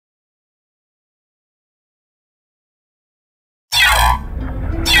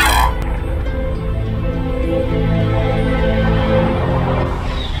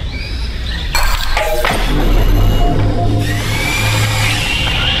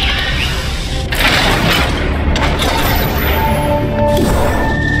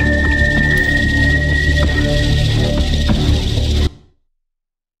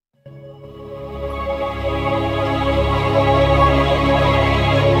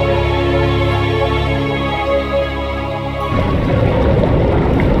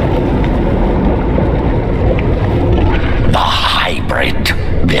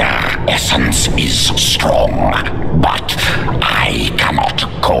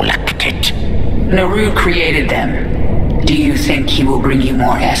Narud created them. Do you think he will bring you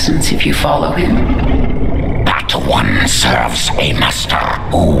more essence if you follow him? That one serves a master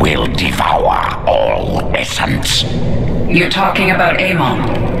who will devour all essence. You're talking about Amon.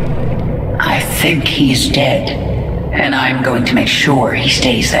 I think he's dead, and I'm going to make sure he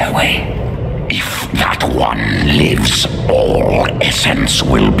stays that way. If that one lives, all essence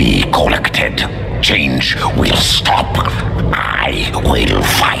will be collected. Change will stop. I will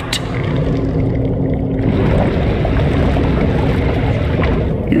fight.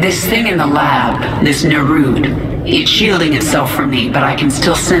 This thing in the lab, this Narud, it's shielding itself from me, but I can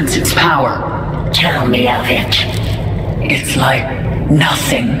still sense its power. Tell me of it. It's like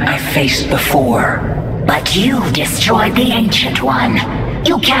nothing I've faced before. But you destroyed the Ancient One.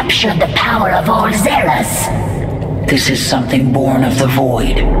 You captured the power of all Xeras. This is something born of the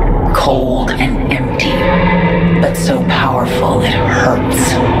void, cold and empty, but so powerful it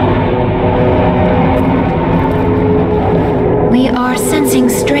hurts. We are sensing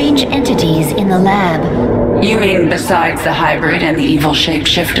strange entities in the lab. You mean besides the hybrid and the evil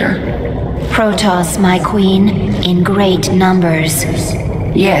shapeshifter? Protoss, my queen, in great numbers.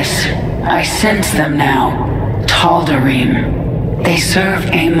 Yes, I sense them now. Tal'Darim. They serve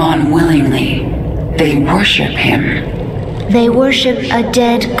Amon willingly. They worship him. They worship a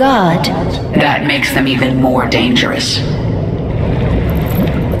dead god. That makes them even more dangerous.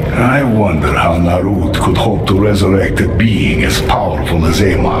 I wonder how Narud could hope to resurrect a being as powerful as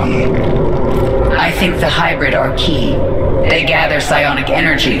Amon. I think the hybrid are key. They gather psionic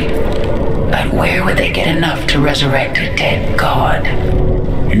energy. But where would they get enough to resurrect a dead god?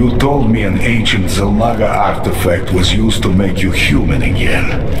 You told me an ancient Xel'Naga artifact was used to make you human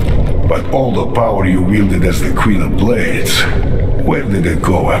again. But all the power you wielded as the Queen of Blades, where did it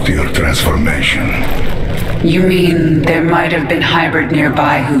go after your transformation? You mean there might have been hybrid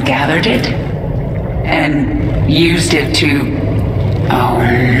nearby who gathered it? And used it to... Oh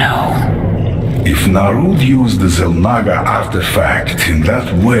no. If Narud used the Xel'Naga artifact in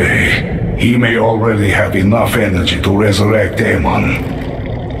that way, he may already have enough energy to resurrect Amon.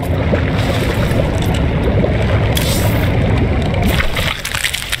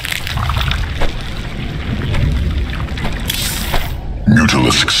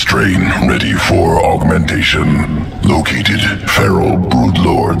 Mutalisk strain ready for augmentation. Located feral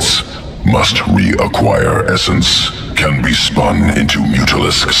broodlords. Must reacquire essence. Can be spun into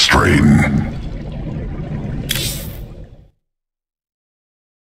Mutalisk strain.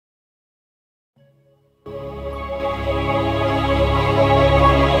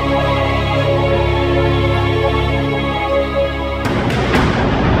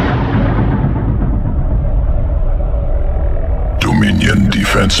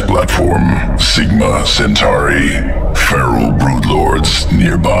 Defense platform, Sigma Centauri. Feral broodlords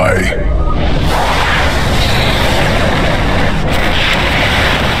nearby.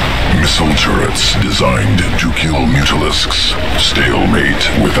 Missile turrets designed to kill Mutalisks.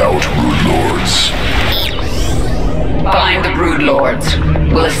 Stalemate without broodlords. Find the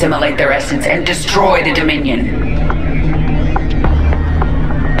broodlords. We'll assimilate their essence and destroy the Dominion.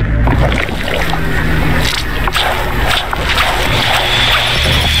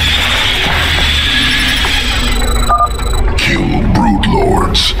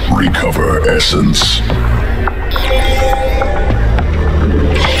 Broodlords, recover essence.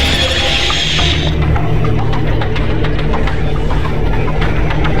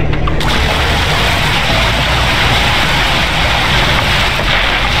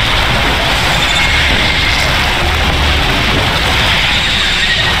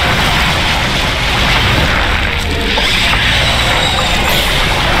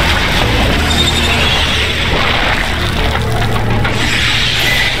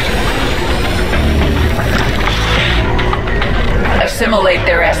 Assimilate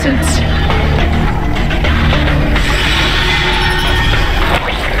their essence.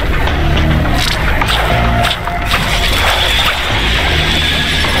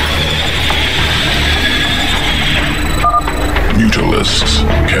 Mutalisks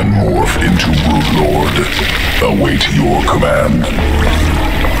can morph into Broodlord. Await your command.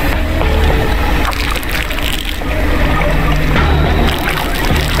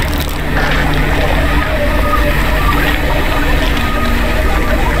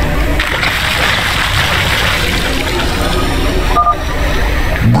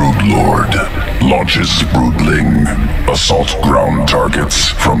 Broodlord launches Broodling. Assault ground targets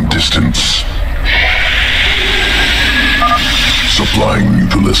from distance. Supplying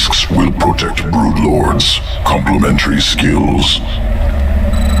Mutalisks will protect Broodlords. Complementary skills.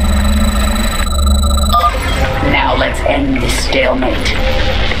 Now let's end this stalemate.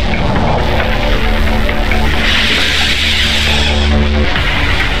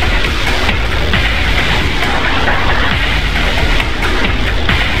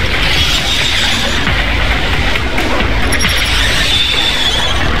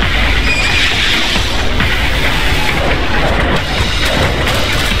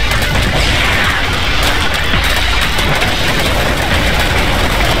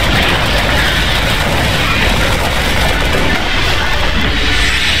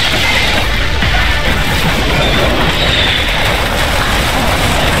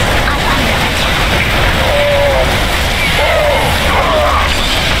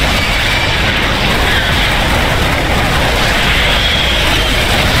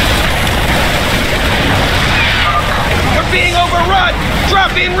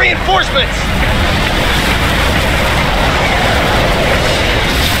 Drop in reinforcements!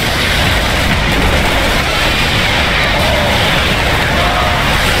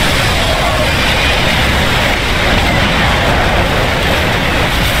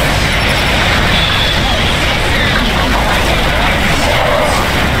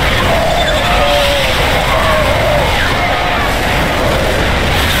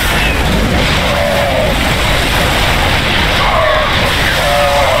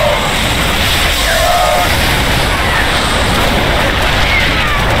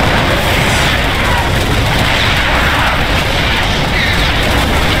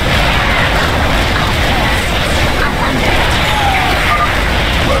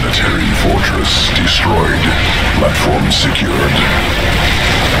 Fortress destroyed. Platform secured.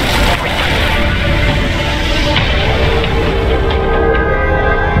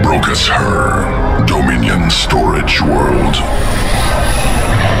 Brocus Her. Dominion Storage World.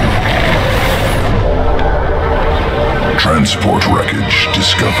 Transport wreckage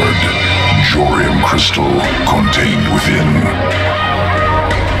discovered. Jorium crystal contained within.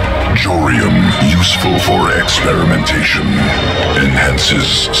 Jorium, useful for experimentation.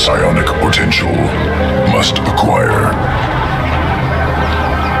 Enhances psionic potential. Must acquire.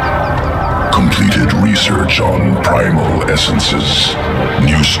 Completed research on primal essences.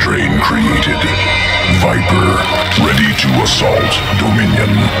 New strain created. Viper, ready to assault Dominion.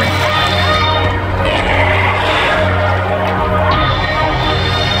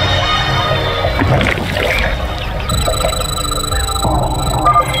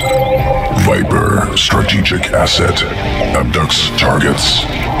 Viper, strategic asset, abducts targets,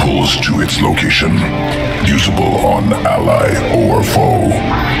 pulls to its location, usable on ally or foe.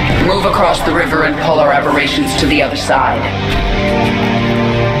 Move across the river and pull our aberrations to the other side.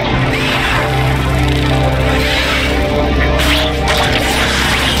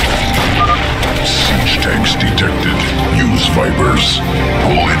 Siege tanks detected. Use Vipers.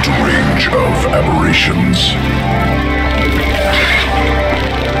 Pull into range of aberrations.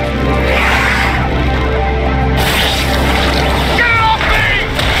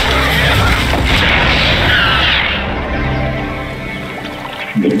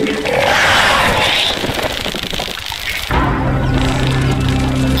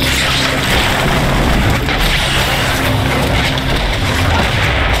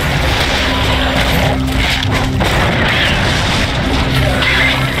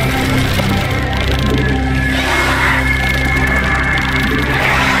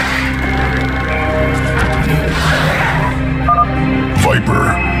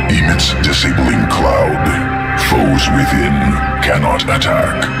 Disabling cloud. Foes within cannot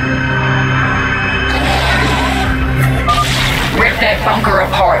attack. Rip that bunker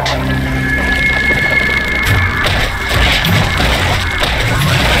apart.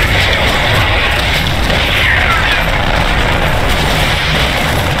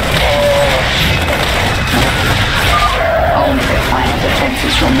 Only the final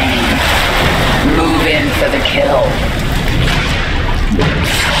defenses remain. Move in for the kill.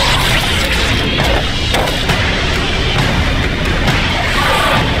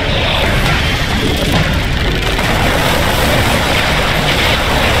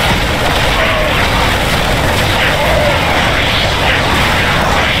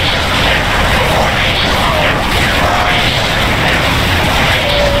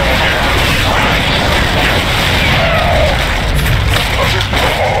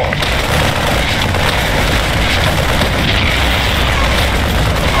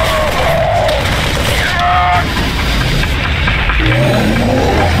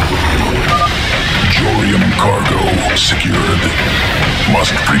 Secured.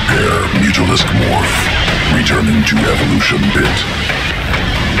 Must prepare Mutalisk Morph. Returning to Evolution Pit.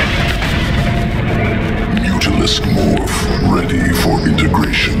 Mutalisk Morph ready for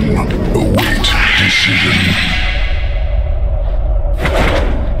integration. Await decision.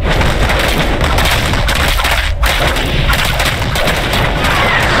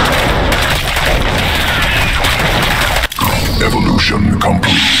 Evolution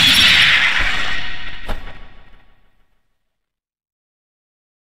complete.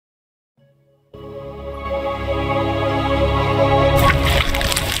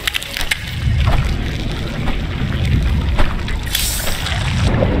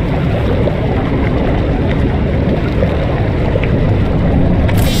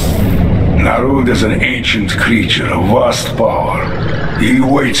 Narud is an ancient creature of vast power. He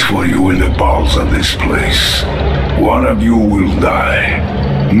waits for you in the bowels of this place. One of you will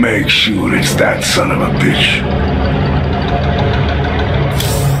die. Make sure it's that son of a bitch.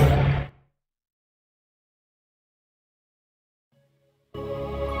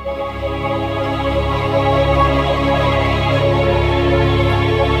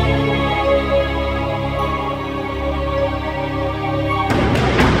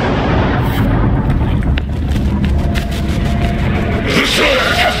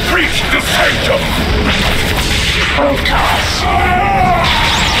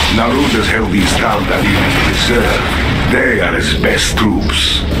 Narud has held these Tal'Darim in reserve. They are his best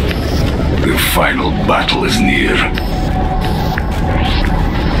troops. The final battle is near.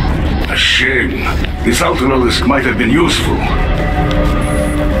 A shame. This Ultralisk might have been useful.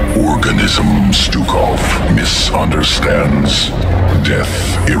 Organism Stukov misunderstands.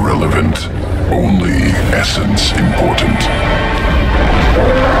 Death irrelevant. Only essence important.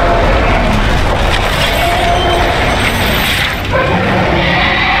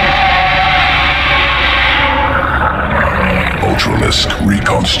 Ultralisk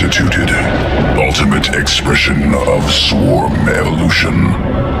reconstituted. Ultimate expression of swarm evolution.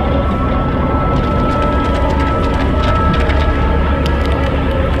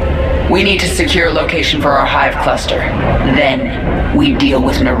 We need to secure a location for our hive cluster. Then, we deal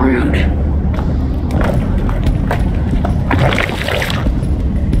with Narud.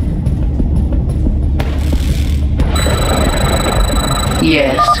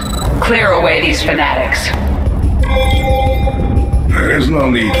 Yes. Clear away these fanatics. There is no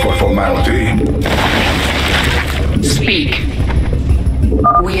need for formality. Speak.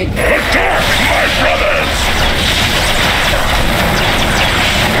 We Attack, my brothers!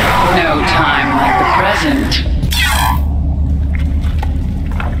 no time like the present.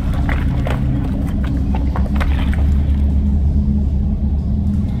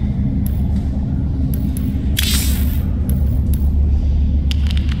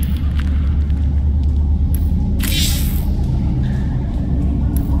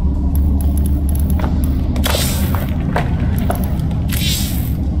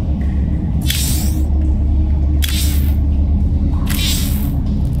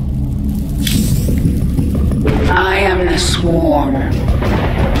 Swarm.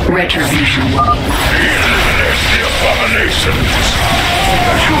 Retribution will Eliminate the abominations!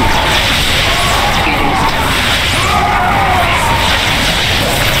 It is time.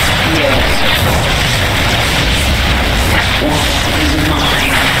 Yes. What is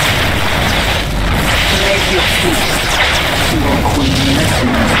mine? Make your peace. Your queen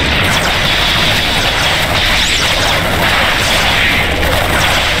listens.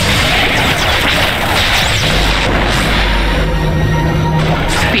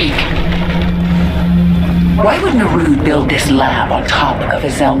 Speak. Why would Narud build this lab on top of a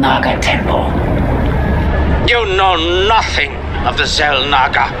Xel'Naga temple? You know nothing of the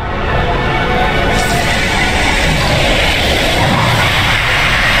Xel'Naga.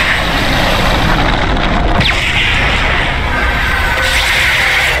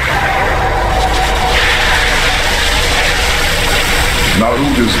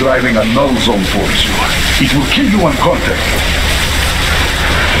 Narud is driving a null zone towards you. It will kill you on contact.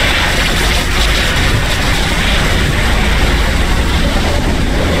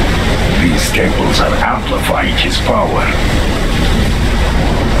 These temples are amplifying his power.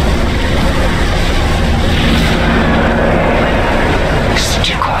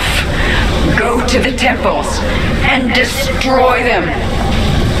 Stukov, go to the temples and destroy them.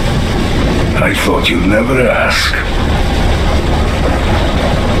 I thought you'd never ask.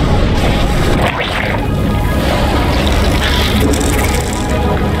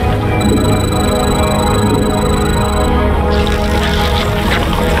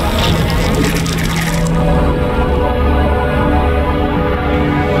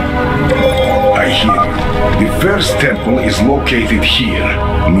 The first temple is located here.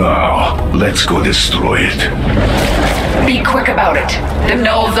 Now, let's go destroy it. Be quick about it. The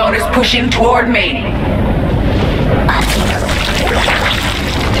null zone is pushing toward me.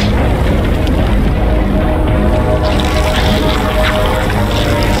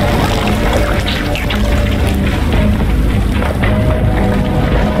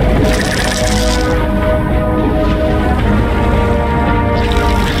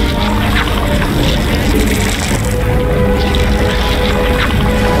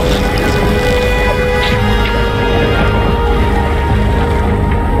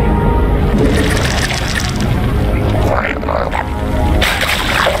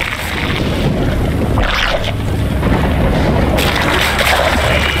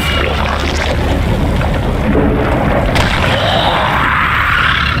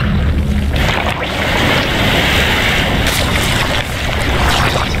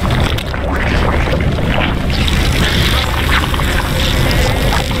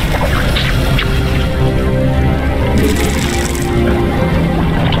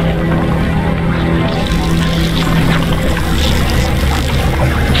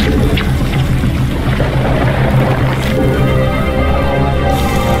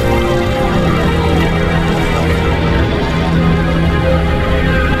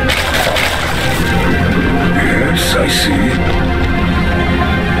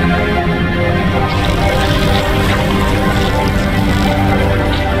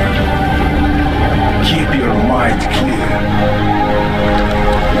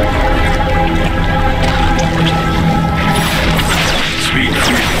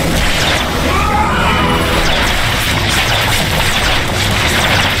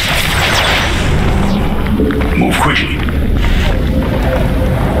 quickly.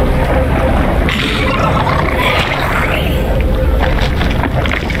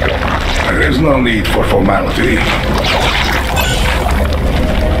 There's no need for formality.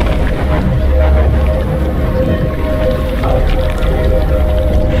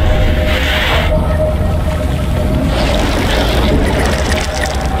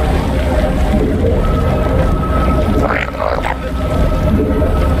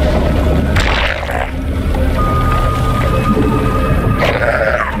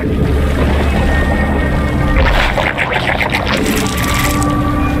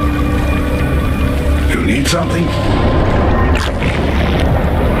 Something?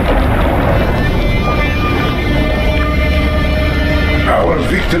 Our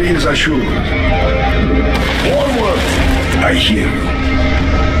victory is assured. Onward! I hear you.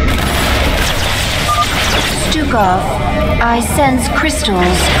 Stukov, I sense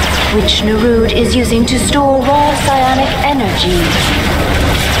crystals, which Narud is using to store raw psionic energy.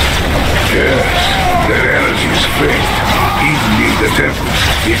 Yes, their energy is fake. Even near the temples.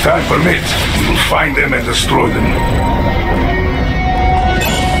 If time permits, we will find them and destroy them.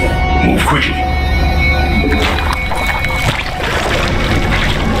 Move quickly.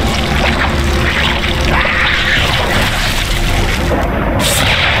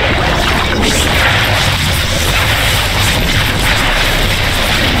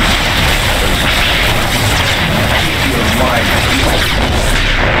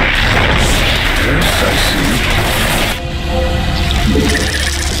 Yes, I see.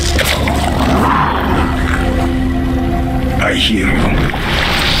 I hear you.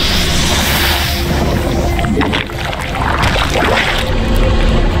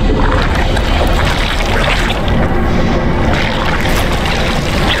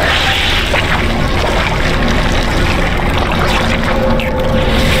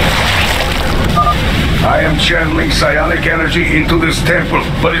 I am channeling psionic energy into this temple,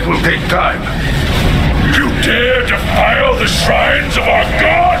 but it will take time. You dare defile the shrines of our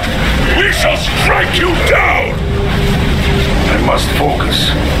god? We shall strike you down! I must focus,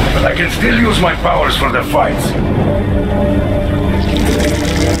 but I can still use my powers for the fight.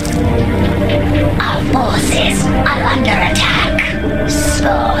 Our forces are under attack.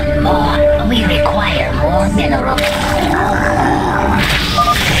 Spawn more. We require more minerals.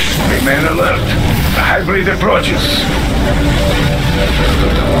 Remain alert. The hybrid approaches.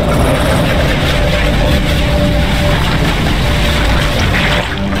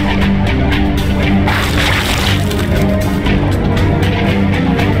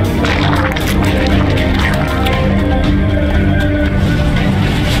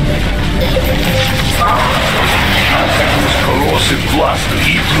 Corrosive blast to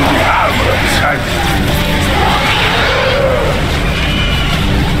eat through the armor of this hybrid.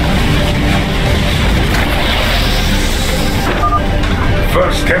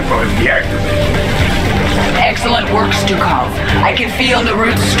 First tempo is deactivated. Excellent work, Stukov. I can feel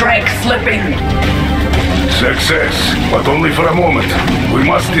Narud's strength slipping. Success, but only for a moment. We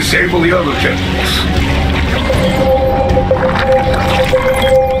must disable the other temples.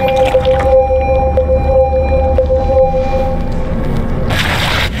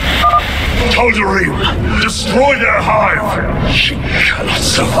 Tal'Darim, destroy their hive! She cannot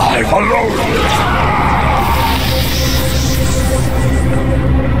survive alone!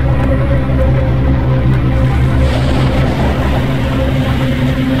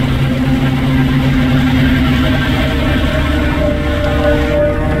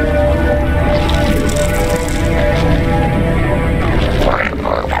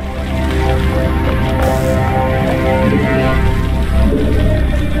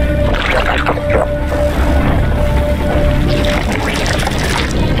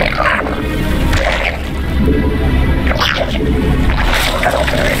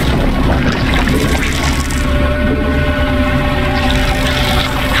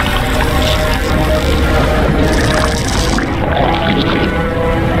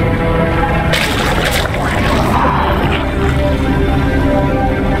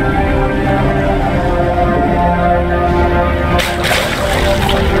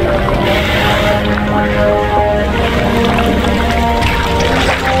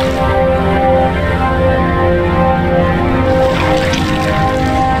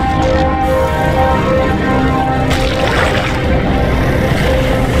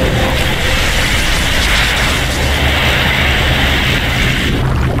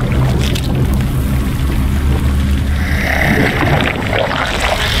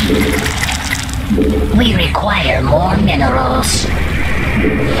 We require more minerals.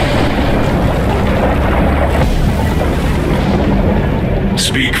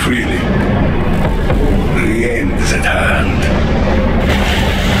 Speak freely. The end is at hand.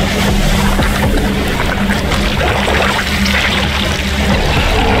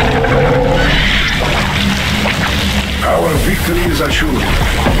 Our victory is assured.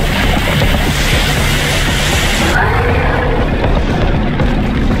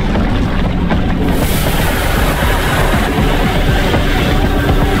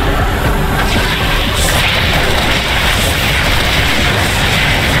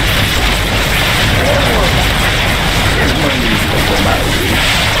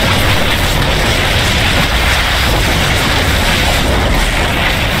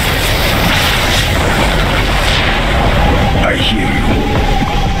 I hear you.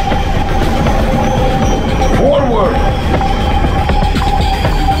 Forward!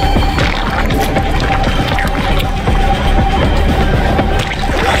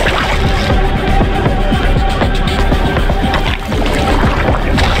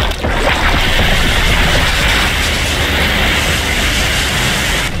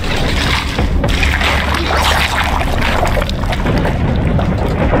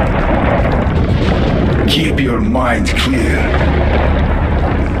 Keep your mind clear.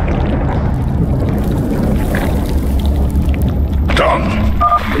 Done.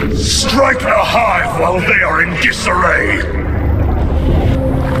 Strike the hive while they are in disarray.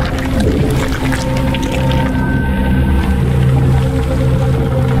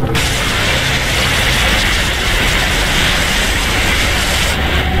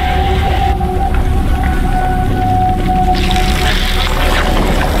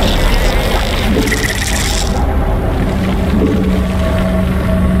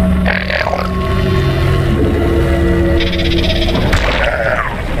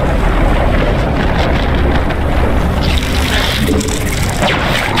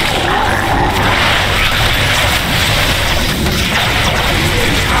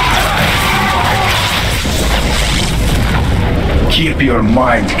 Keep your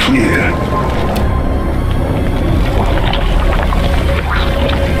mind clear.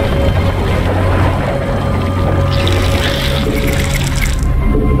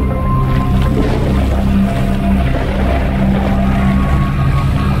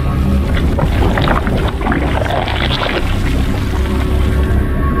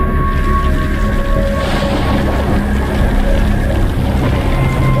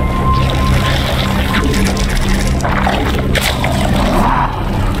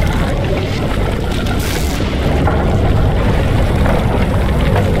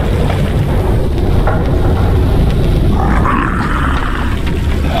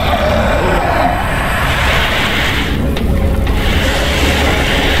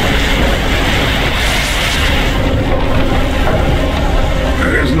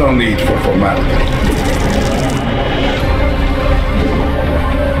 No need for formality.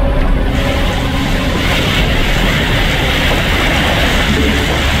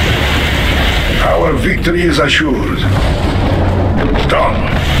 Our victory is assured. Done.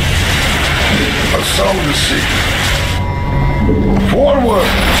 A sound to see. Forward!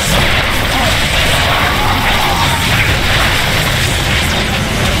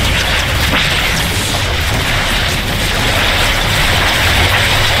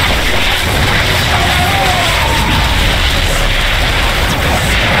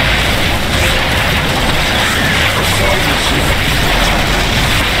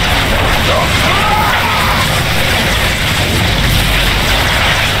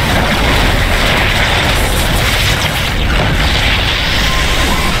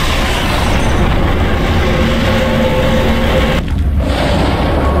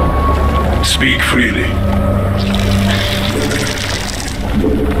 Speak freely.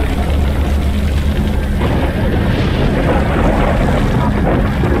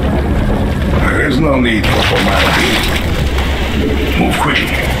 There is no need for formality. Move quickly.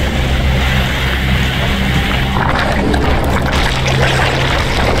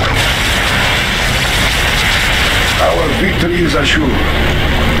 Our victory is assured.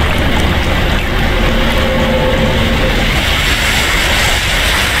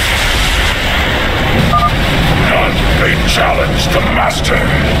 They challenge the master.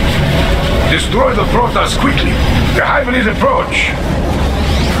 Destroy the Protoss quickly. The Hybrids approach.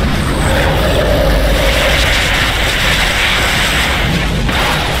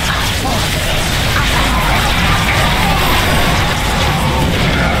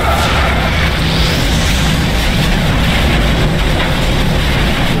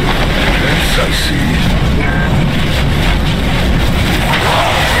 Yes, I see.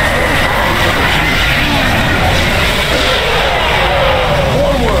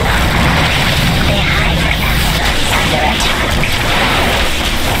 Under attack.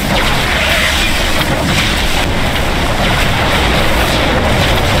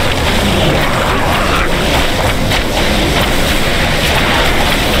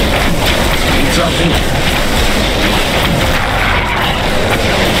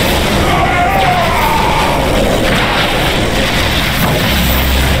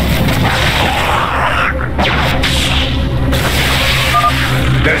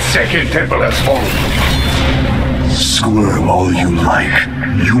 second temple has fallen. Squirm all you like.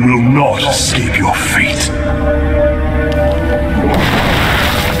 You will not escape your fate.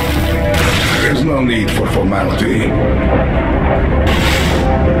 There's no need for formality.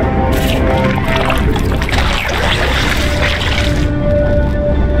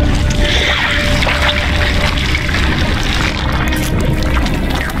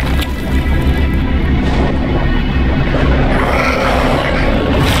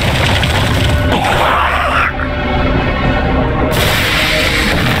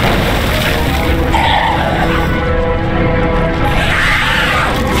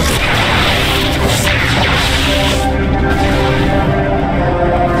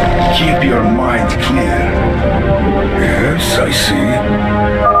 Keep your mind clear. Yes, I see.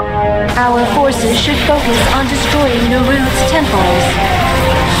 Our forces should focus on destroying Narud's temples.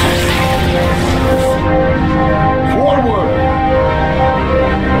 Forward!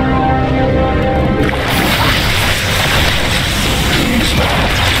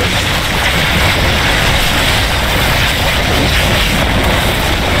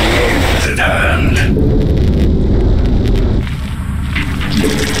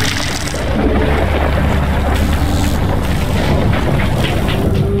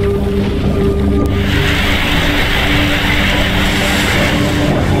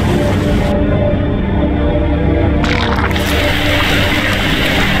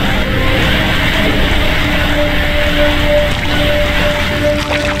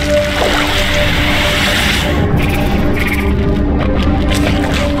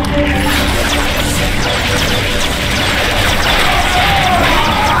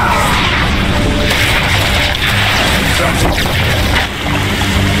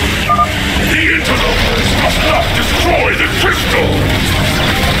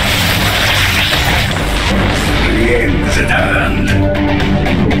 The end is at hand.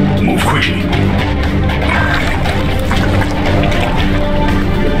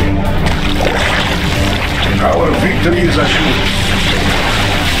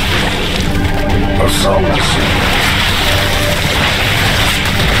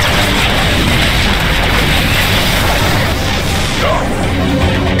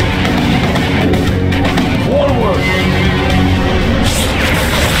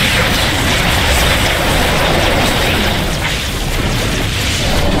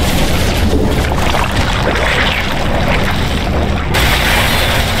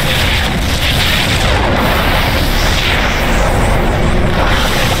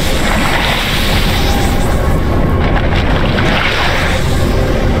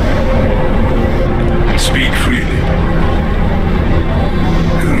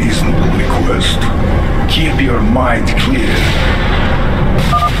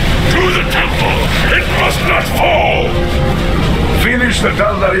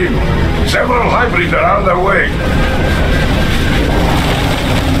 Several hybrids are on their way.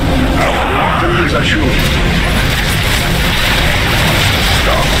 Our victories are sure.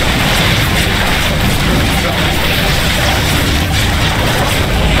 Stop.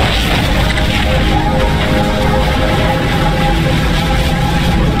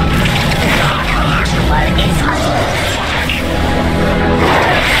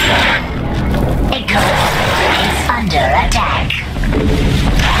 Is under attack.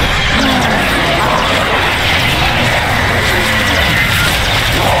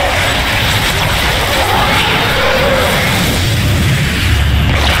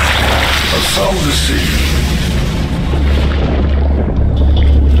 Assault the sea.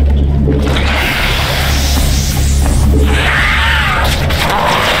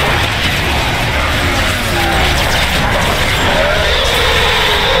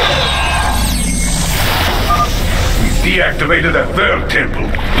 Deactivated a third temple.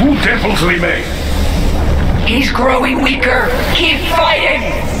 2 temples remain. He's growing weaker. Keep fighting!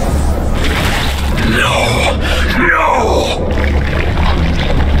 No! No!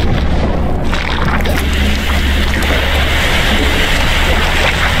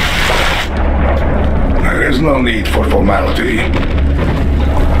 There is no need for formality.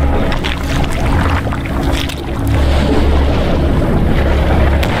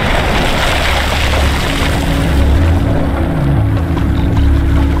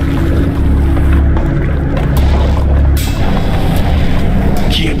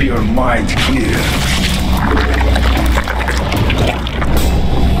 Keep your mind clear.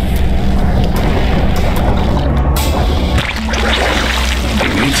 You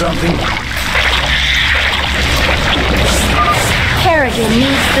need something? Kerrigan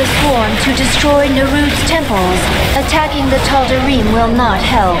needs the swarm to destroy Narud's temples. Attacking the Tal'Darim will not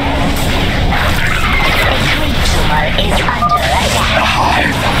help. The creature is under The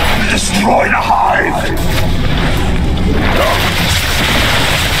hive! Destroy the hive!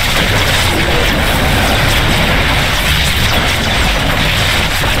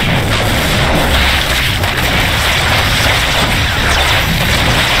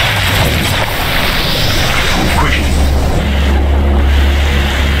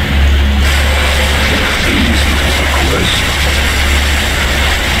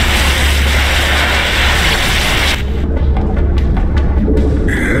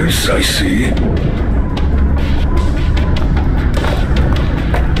 Yes, I see.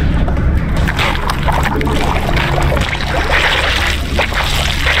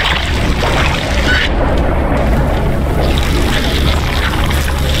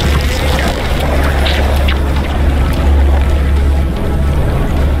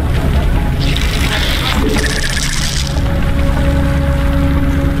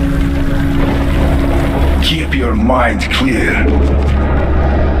 Keep your mind clear.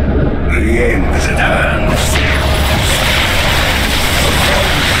 The end is at hand.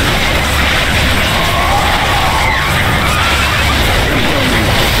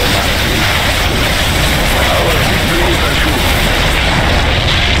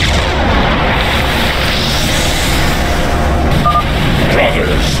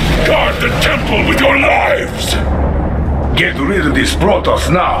 Brothers, guard the temple with your lives! Get rid of these Protoss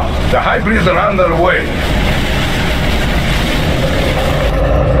now. The hybrids are underway.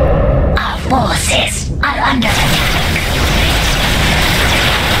 Our forces are under attack.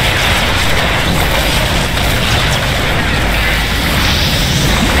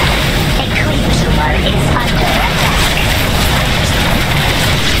 A creature is under attack.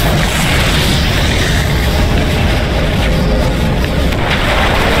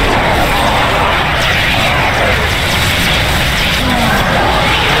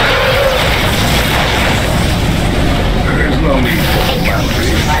 There is no need for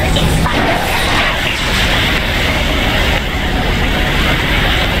humanity.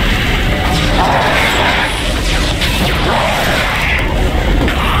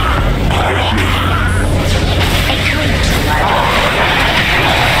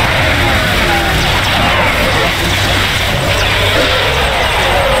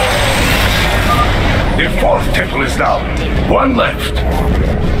 The fourth temple is down. One left.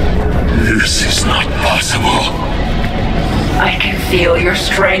 This is not possible. I can feel your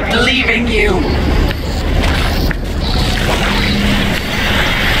strength leaving you.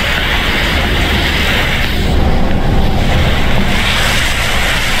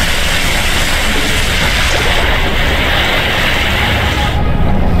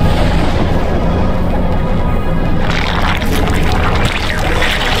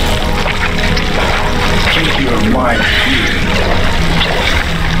 Keep your mind clear.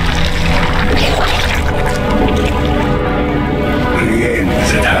 The end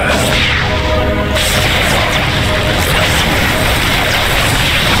is at hand.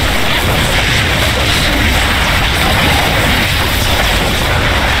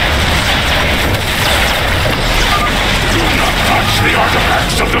 Touch the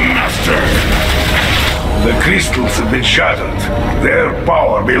artifacts of the Master! The crystals have been shattered. Their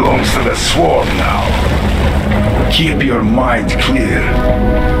power belongs to the Swarm now. Keep your mind clear.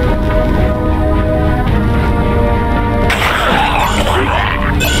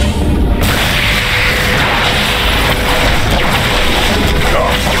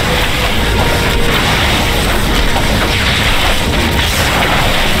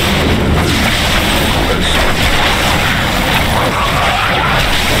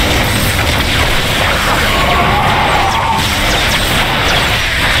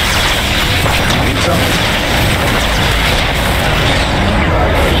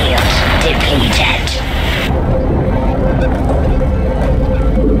 Depleted.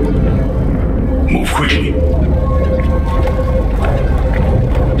 Move quickly.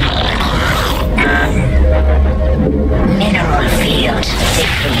 Mineral field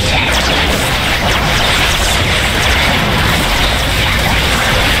depleted.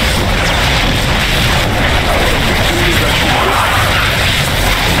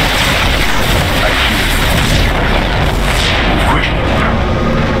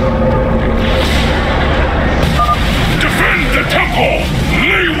 Defend the temple!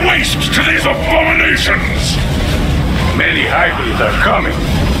 Lay waste to these abominations! Many hybrids are coming.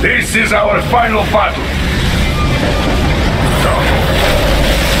 This is our final battle.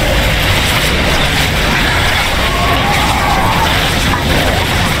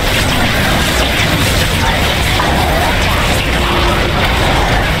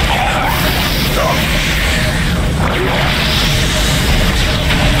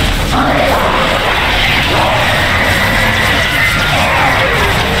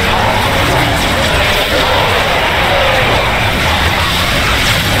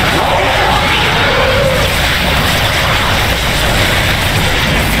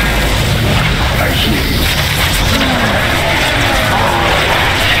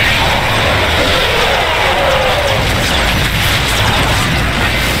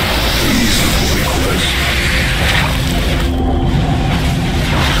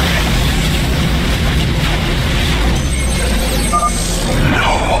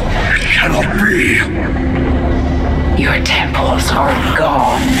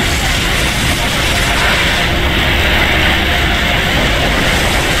 gone.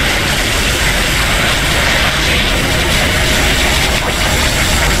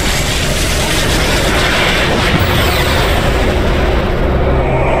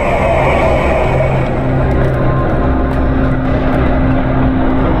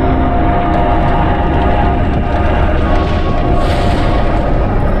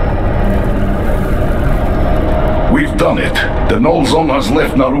 We've done it. The null zone has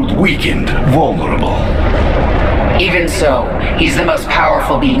left Narud weakened, vulnerable. Even so, he's the most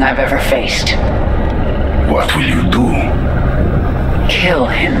powerful being I've ever faced. What will you do? Kill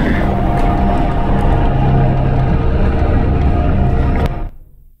him.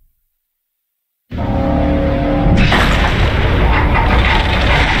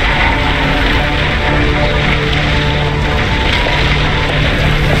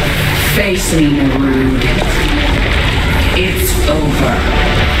 Face me, Narud. It's over.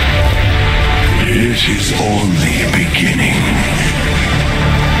 It is only beginning.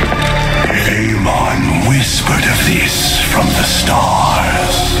 Amon whispered of this from the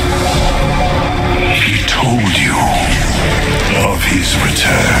stars. He told you of his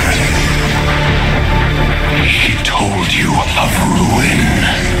return. He told you of ruin,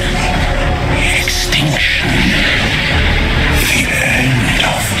 extinction, the end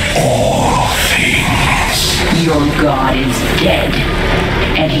of all things. Your god is dead,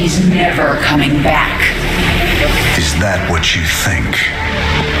 and he's never coming back. Is that what you think?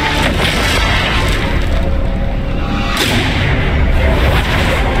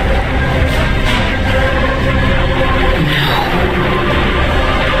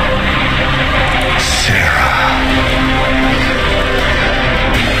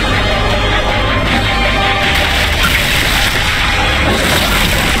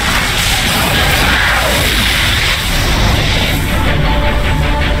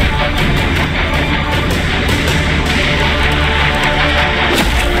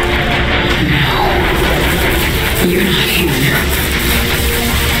 You're not human.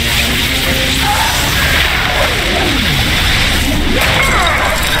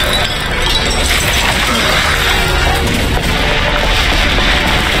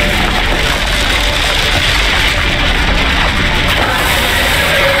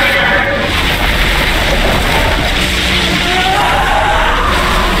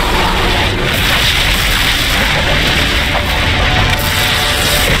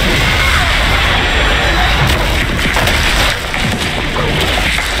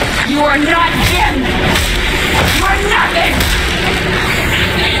 You are not him! You are nothing!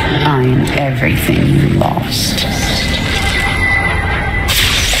 I am everything you lost.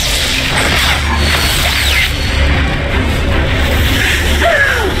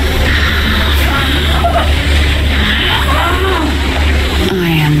 I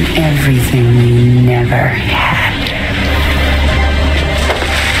am everything you never had.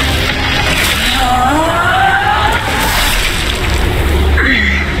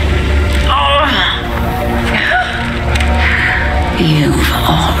 You've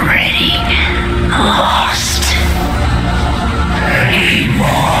already lost.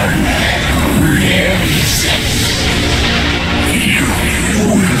 Amon.